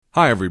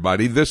Hi,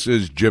 everybody. This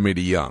is Jimmy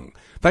DeYoung.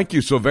 Thank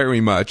you so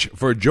very much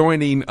for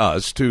joining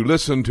us to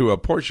listen to a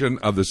portion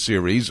of the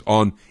series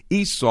on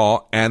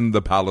Esau and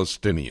the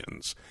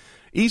Palestinians.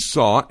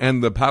 Esau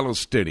and the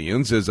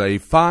Palestinians is a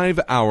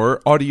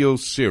 5-hour audio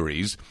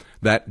series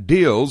that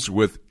deals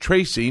with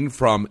tracing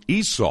from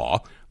Esau,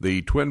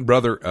 the twin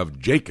brother of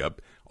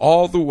Jacob,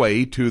 all the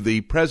way to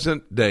the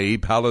present-day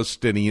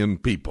Palestinian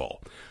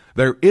people.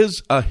 There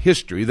is a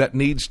history that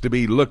needs to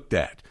be looked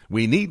at.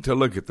 We need to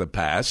look at the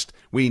past.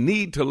 We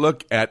need to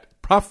look at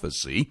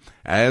prophecy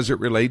as it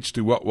relates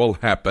to what will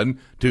happen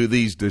to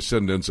these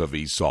descendants of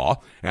Esau.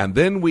 And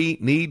then we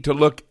need to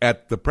look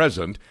at the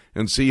present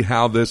and see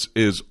how this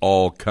is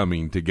all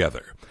coming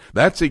together.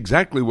 That's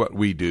exactly what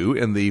we do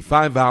in the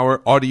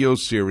 5-hour audio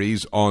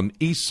series on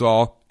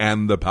Esau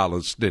and the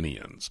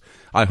Palestinians.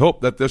 I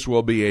hope that this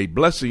will be a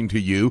blessing to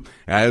you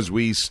as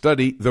we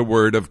study the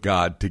Word of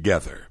God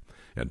together.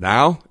 And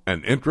now,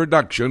 an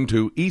introduction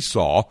to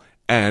Esau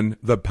and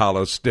the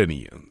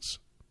Palestinians.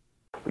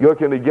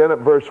 Looking again at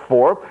verse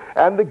 4,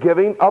 and the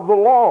giving of the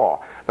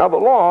law. Now, the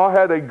law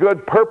had a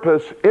good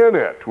purpose in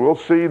it. We'll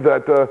see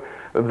that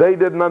they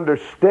didn't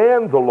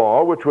understand the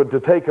law, which would to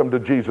take them to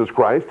Jesus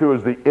Christ, who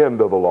is the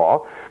end of the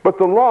law. But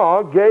the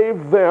law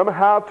gave them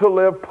how to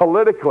live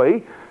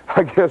politically.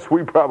 I guess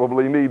we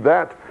probably need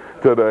that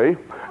today.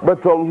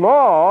 But the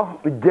law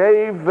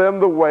gave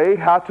them the way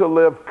how to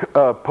live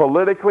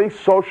politically,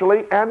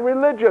 socially, and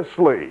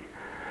religiously.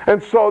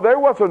 And so there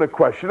wasn't a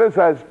question,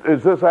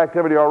 is this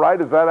activity all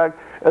right? Is that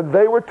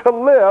they were to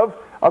live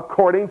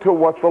according to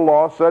what the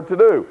law said to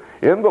do.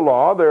 In the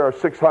law, there are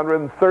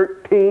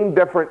 613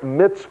 different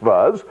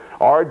mitzvahs,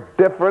 or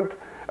different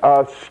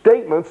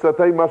statements that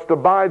they must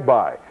abide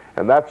by.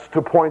 And that's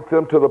to point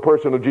them to the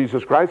person of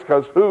Jesus Christ,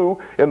 because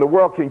who in the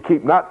world can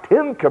keep not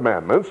 10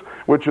 commandments,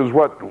 which is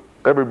what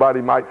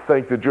everybody might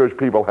think the Jewish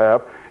people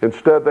have.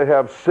 Instead, they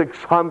have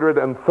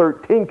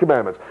 613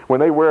 commandments. When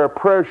they wear a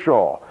prayer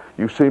shawl,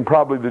 you've seen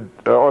probably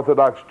the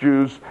Orthodox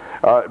Jews,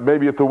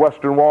 maybe at the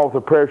Western Wall with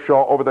a prayer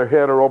shawl over their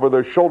head or over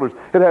their shoulders.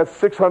 It has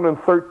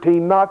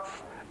 613 knots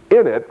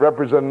in it,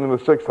 representing the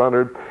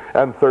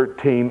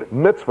 613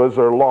 mitzvahs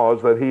or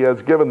laws that he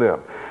has given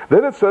them.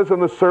 Then it says in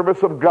the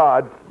service of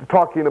God,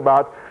 talking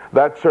about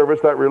that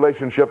service, that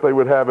relationship they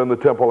would have in the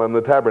temple and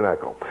the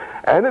tabernacle.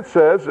 And it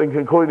says, in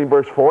concluding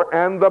verse 4,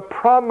 and the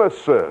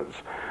promises.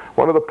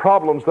 One of the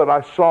problems that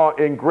I saw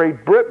in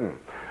Great Britain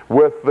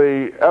with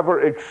the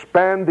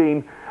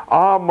ever-expanding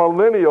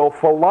millennial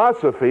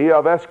philosophy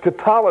of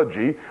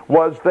eschatology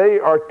was they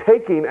are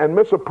taking and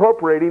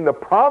misappropriating the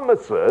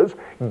promises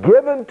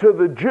given to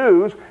the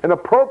Jews and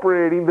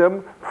appropriating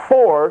them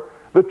for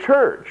the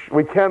church.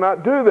 We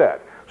cannot do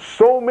that.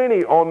 So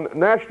many on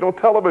national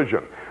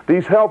television,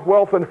 these health,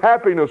 wealth, and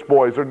happiness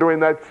boys are doing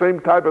that same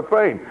type of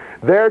thing.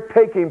 They're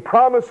taking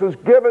promises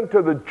given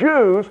to the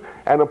Jews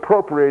and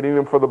appropriating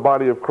them for the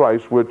body of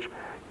Christ, which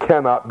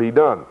cannot be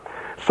done.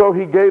 So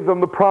he gave them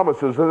the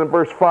promises. And in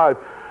verse 5,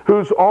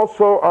 whose are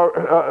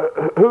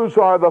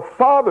the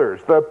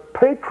fathers, the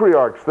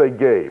patriarchs they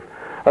gave.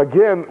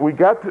 Again, we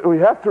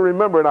have to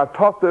remember, and I've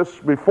taught this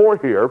before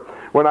here,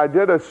 when I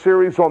did a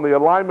series on the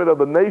alignment of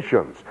the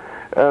nations.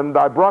 And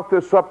I brought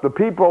this up. The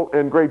people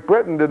in Great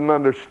Britain didn't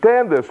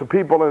understand this. The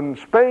people in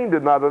Spain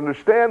did not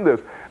understand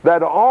this.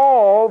 That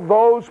all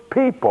those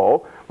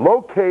people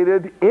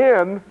located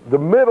in the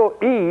Middle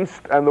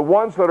East, and the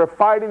ones that are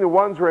fighting, the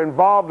ones who are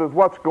involved with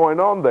what's going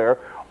on there,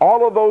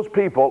 all of those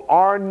people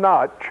are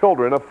not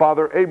children of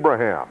Father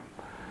Abraham.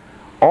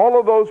 All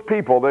of those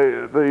people,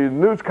 the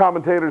news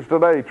commentators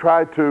today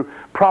try to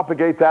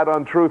propagate that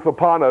untruth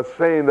upon us,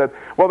 saying that,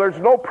 well, there's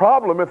no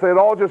problem if they'd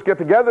all just get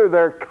together.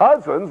 They're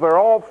cousins. They're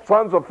all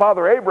sons of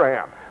Father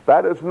Abraham.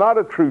 That is not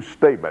a true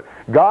statement.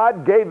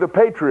 God gave the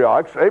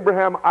patriarchs,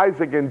 Abraham,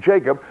 Isaac, and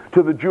Jacob,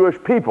 to the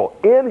Jewish people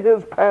in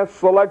his past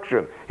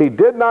selection. He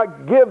did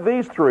not give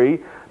these three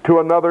to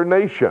another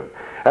nation.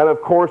 And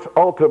of course,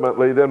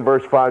 ultimately, then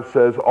verse 5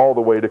 says, all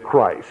the way to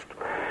Christ.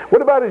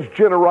 What about his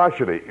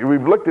generosity?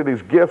 We've looked at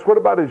his gifts. What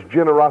about his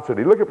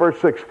generosity? Look at verse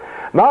 6.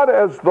 Not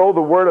as though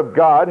the word of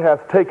God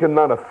hath taken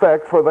none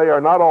effect, for they are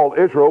not all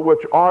Israel,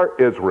 which are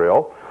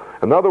Israel.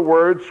 In other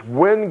words,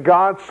 when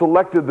God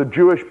selected the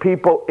Jewish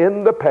people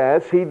in the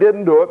past, he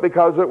didn't do it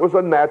because it was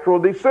a natural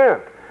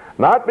descent.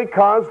 Not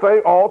because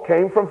they all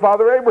came from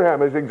Father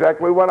Abraham, is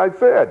exactly what I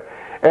said.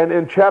 And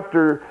in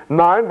chapter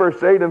 9,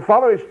 verse 8 and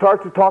following, he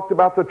starts to talk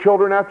about the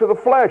children after the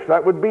flesh.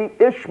 That would be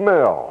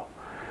Ishmael.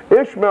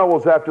 Ishmael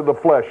was after the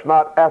flesh,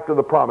 not after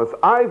the promise.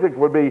 Isaac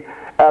would be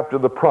after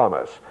the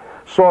promise.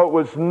 So it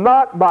was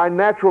not by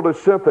natural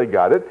descent they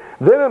got it.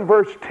 Then in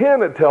verse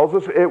 10 it tells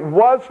us it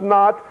was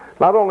not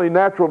only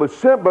natural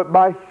descent, but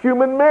by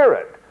human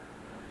merit.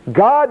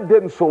 God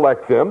didn't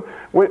select them.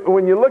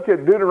 When you look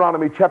at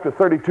Deuteronomy chapter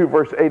 32,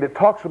 verse 8, it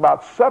talks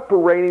about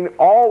separating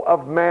all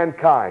of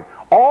mankind,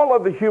 all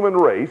of the human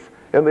race,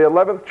 in the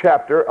 11th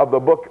chapter of the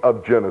book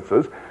of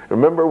Genesis.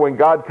 Remember when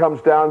God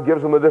comes down,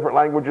 gives them the different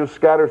languages,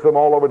 scatters them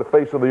all over the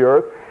face of the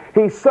earth.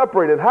 He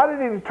separated. How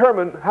did he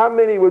determine how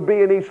many would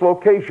be in each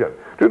location?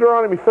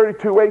 Deuteronomy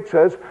 32:8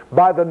 says,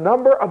 by the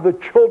number of the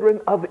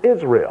children of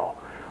Israel.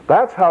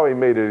 That's how he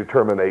made a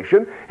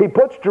determination. He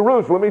puts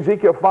Jerusalem,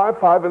 Ezekiel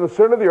 5:5, in the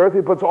center of the earth.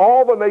 He puts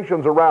all the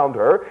nations around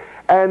her.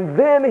 And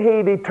then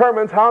he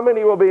determines how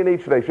many will be in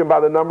each nation by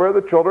the number of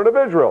the children of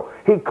Israel.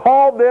 He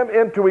called them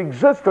into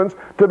existence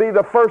to be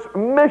the first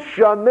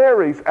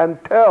missionaries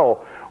and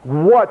tell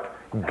what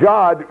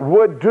God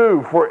would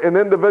do for an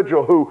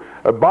individual who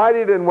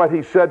abided in what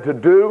he said to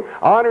do,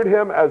 honored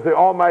him as the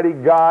Almighty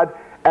God,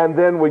 and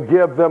then would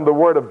give them the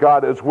Word of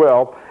God as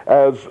well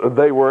as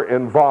they were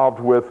involved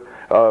with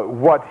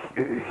what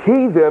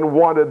he then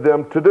wanted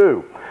them to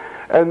do.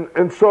 And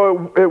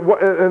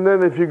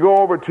then if you go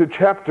over to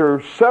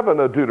chapter 7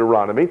 of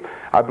Deuteronomy,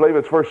 I believe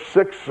it's verse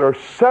 6 or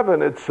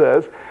 7, it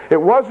says, it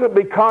wasn't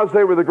because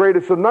they were the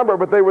greatest in number,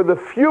 but they were the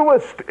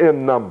fewest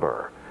in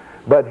number.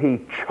 But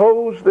he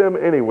chose them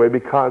anyway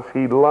because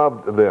he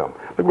loved them.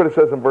 Look what it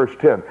says in verse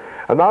 10.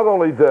 And not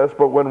only this,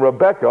 but when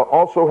Rebekah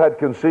also had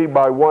conceived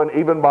by one,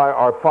 even by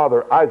our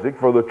father Isaac,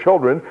 for the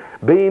children,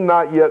 being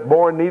not yet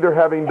born, neither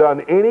having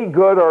done any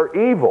good or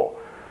evil.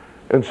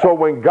 And so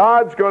when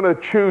God's going to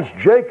choose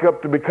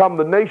Jacob to become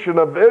the nation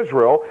of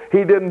Israel, he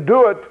didn't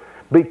do it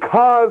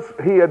because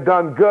he had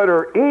done good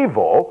or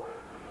evil.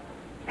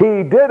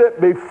 He did it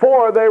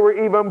before they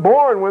were even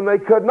born, when they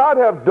could not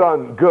have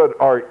done good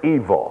or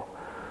evil.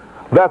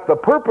 That the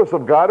purpose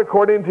of God,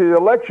 according to the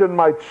election,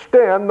 might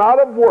stand, not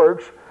of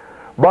works,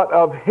 but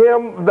of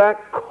him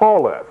that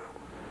calleth.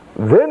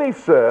 Then he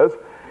says,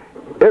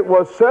 it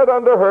was said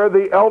unto her,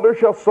 the elder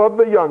shall serve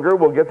the younger.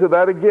 We'll get to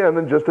that again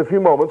in just a few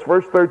moments.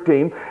 Verse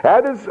 13,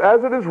 as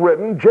it is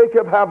written,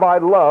 Jacob have I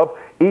loved,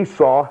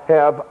 Esau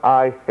have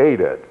I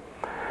hated.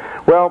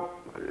 Well,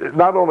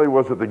 not only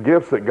was it the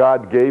gifts that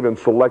God gave in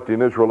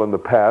selecting Israel in the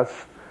past,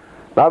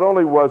 not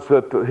only was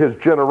it his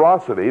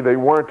generosity, they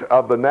weren't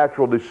of the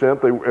natural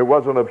descent, it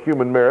wasn't of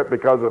human merit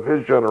because of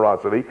his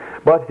generosity,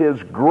 but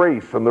his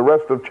grace. And the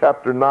rest of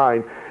chapter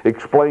 9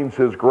 explains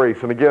his grace.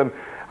 And again,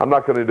 I'm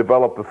not going to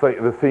develop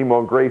the theme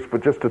on grace,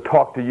 but just to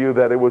talk to you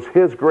that it was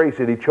his grace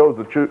that he chose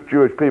the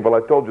Jewish people.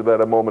 I told you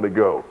that a moment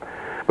ago.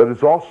 But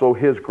it's also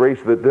his grace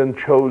that then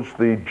chose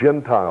the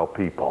Gentile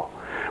people.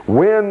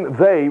 When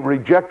they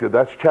rejected,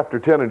 that's chapter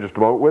 10 in just a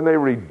moment, when they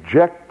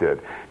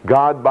rejected,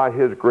 God by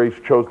his grace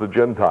chose the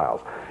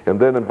Gentiles. And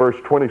then in verse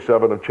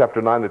 27 of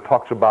chapter 9 it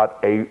talks about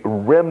a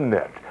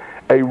remnant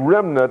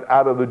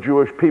out of the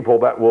Jewish people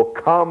that will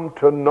come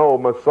to know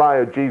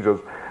Messiah Jesus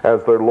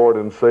as their Lord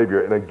and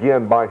Savior. And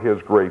again, by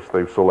his grace,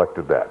 they've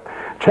selected that.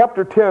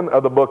 Chapter 10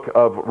 of the book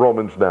of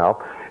Romans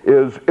now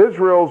is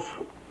Israel's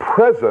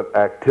present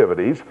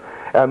activities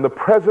and the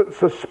present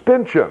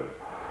suspension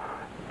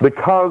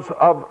because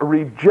of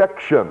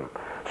rejection.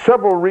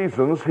 Several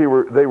reasons they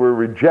were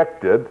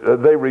rejected.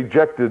 They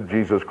rejected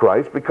Jesus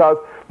Christ because,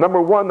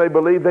 number one, they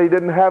believed they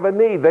didn't have a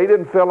need. They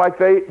didn't feel like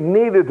they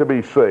needed to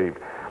be saved.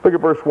 Look at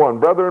verse 1.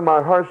 Brethren,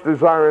 my heart's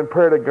desire and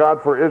prayer to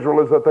God for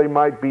Israel is that they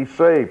might be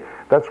saved.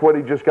 That's what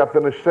he just got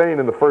finished saying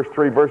in the first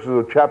 3 verses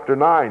of chapter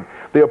 9.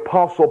 The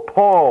Apostle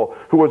Paul,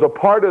 who was a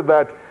part of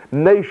that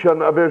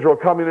nation of Israel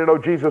coming to know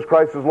Jesus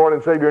Christ as Lord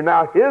and Savior,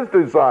 now his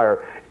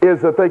desire is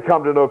that they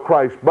come to know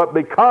Christ. But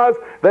because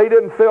they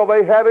didn't feel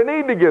they had a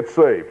need to get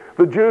saved.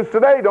 The Jews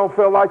today don't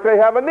feel like they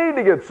have a need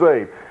to get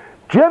saved.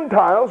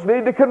 Gentiles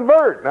need to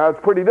convert. Now, it's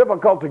pretty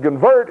difficult to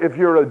convert if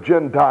you're a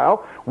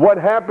Gentile. What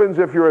happens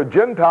if you're a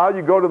Gentile?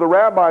 You go to the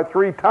rabbi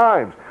 3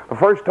 times. The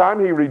first time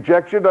he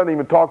rejects you, doesn't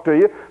even talk to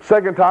you.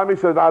 Second time he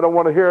says, I don't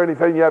want to hear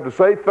anything you have to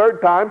say.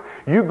 Third time,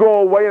 you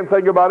go away and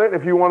think about it.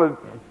 If you want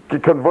to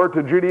convert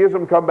to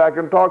Judaism, come back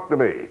and talk to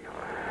me.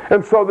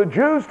 And so the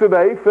Jews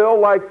today feel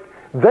like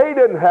they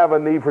didn't have a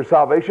need for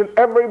salvation.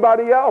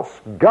 Everybody else,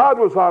 God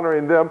was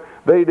honoring them.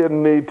 They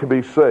didn't need to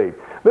be saved.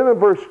 Then in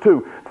verse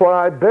 2, for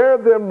I bear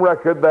them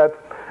record that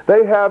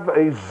they have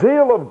a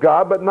zeal of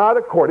God, but not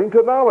according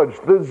to knowledge.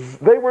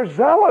 They were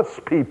zealous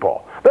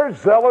people. They're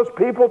zealous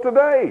people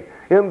today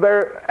in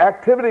their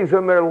activities,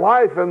 in their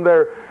life, in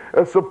their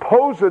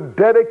supposed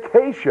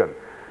dedication.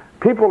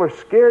 People are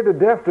scared to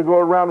death to go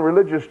around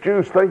religious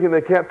Jews thinking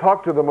they can't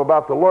talk to them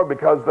about the Lord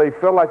because they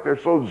feel like they're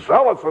so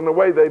zealous in the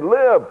way they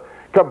live.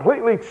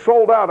 Completely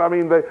sold out. I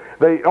mean,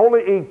 they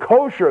only eat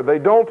kosher. They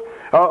don't.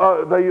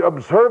 They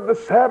observe the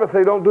Sabbath.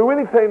 They don't do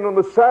anything on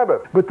the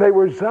Sabbath. But they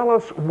were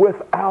zealous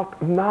without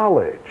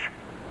knowledge.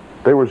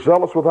 They were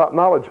zealous without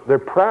knowledge. They're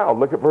proud.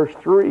 Look at verse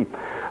 3.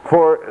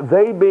 For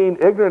they being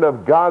ignorant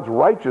of God's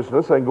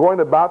righteousness and going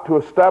about to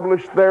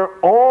establish their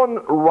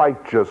own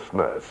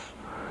righteousness.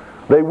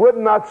 They would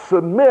not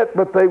submit,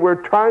 but they were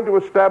trying to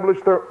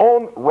establish their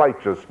own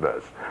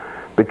righteousness.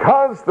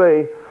 Because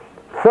they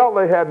felt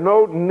they had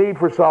no need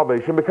for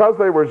salvation, because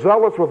they were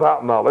zealous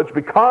without knowledge,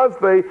 because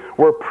they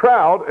were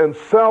proud and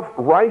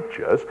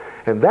self-righteous,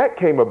 and that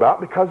came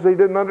about because they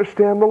didn't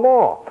understand the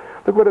law.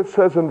 Look what it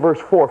says in verse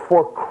 4.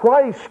 For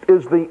Christ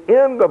is the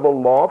end of the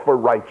law for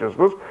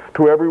righteousness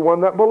to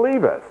everyone that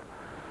believeth.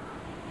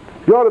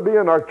 You ought to be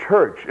in our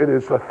church. It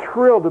is a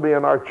thrill to be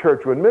in our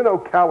church when Minnow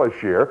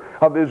Kalashir,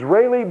 of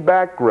Israeli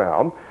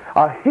background,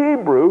 A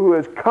Hebrew who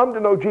has come to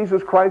know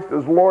Jesus Christ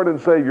as Lord and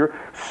Savior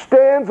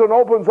stands and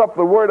opens up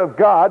the Word of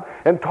God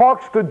and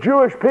talks to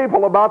Jewish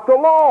people about the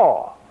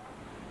law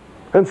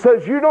and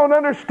says, you don't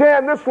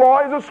understand, this law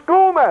is a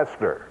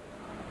schoolmaster.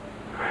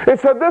 It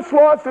said this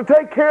law is to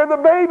take care of the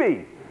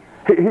baby.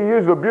 He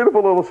used a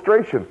beautiful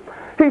illustration.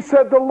 He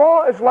said the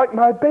law is like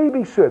my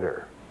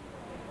babysitter.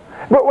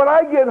 But when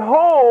I get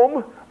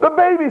home, the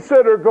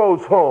babysitter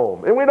goes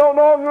home. And we don't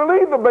no longer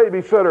leave the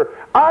babysitter.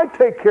 I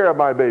take care of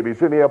my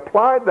babies. And he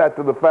applied that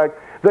to the fact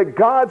that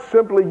God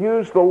simply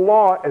used the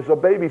law as a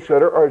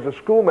babysitter or as a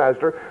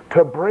schoolmaster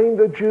to bring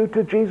the Jew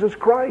to Jesus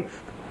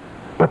Christ.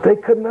 But they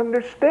couldn't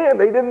understand.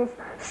 They didn't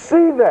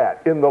see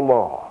that in the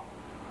law.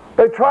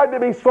 They tried to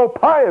be so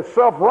pious,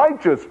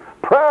 self-righteous,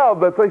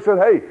 proud that they said,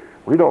 hey,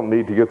 we don't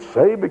need to get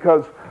saved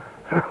because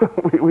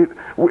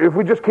if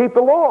we just keep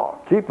the law.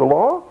 Keep the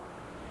law?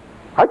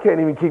 I can't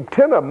even keep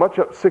 10 of them, much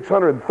up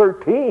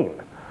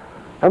 613.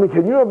 I mean,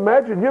 can you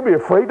imagine? You'd be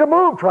afraid to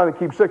move trying to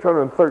keep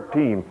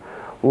 613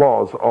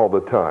 laws all the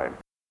time.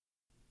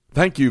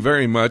 Thank you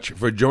very much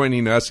for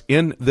joining us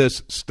in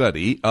this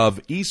study of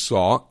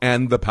Esau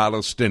and the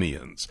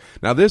Palestinians.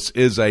 Now, this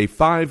is a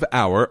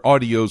 5-hour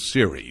audio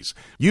series.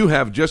 You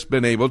have just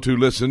been able to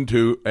listen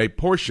to a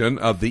portion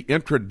of the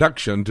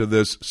introduction to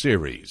this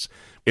series.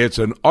 It's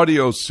an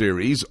audio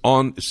series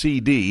on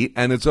CD,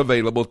 and it's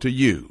available to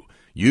you.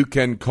 You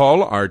can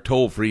call our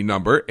toll-free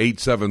number,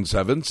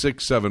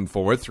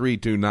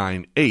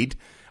 877-674-3298,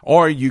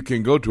 or you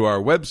can go to our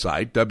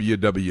website,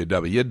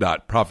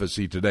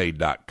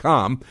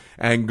 www.prophecytoday.com,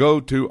 and go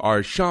to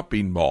our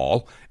shopping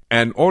mall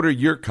and order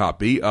your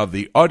copy of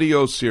the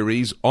audio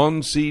series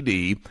on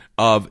CD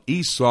of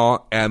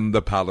Esau and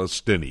the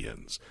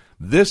Palestinians.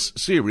 This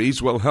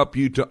series will help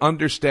you to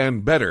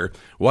understand better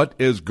what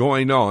is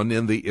going on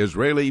in the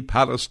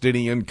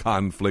Israeli-Palestinian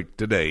conflict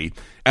today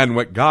and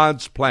what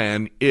God's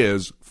plan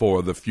is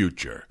for the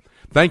future.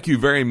 Thank you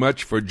very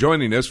much for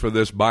joining us for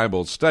this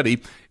Bible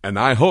study, and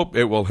I hope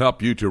it will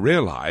help you to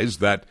realize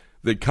that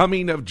the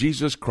coming of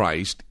Jesus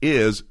Christ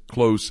is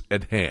close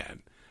at hand.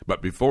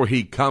 But before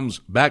he comes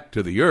back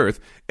to the earth,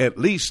 at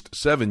least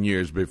 7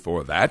 years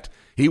before that,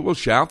 he will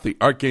shout, the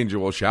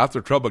archangel will shout,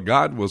 the trump of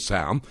God will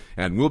sound,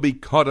 and we'll be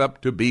caught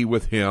up to be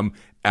with him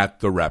at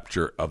the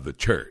rapture of the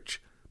church.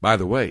 By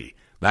the way,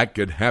 that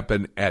could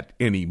happen at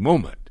any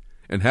moment.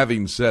 And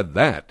having said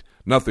that,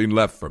 nothing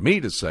left for me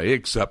to say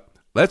except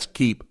let's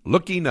keep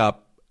looking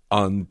up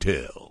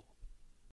until.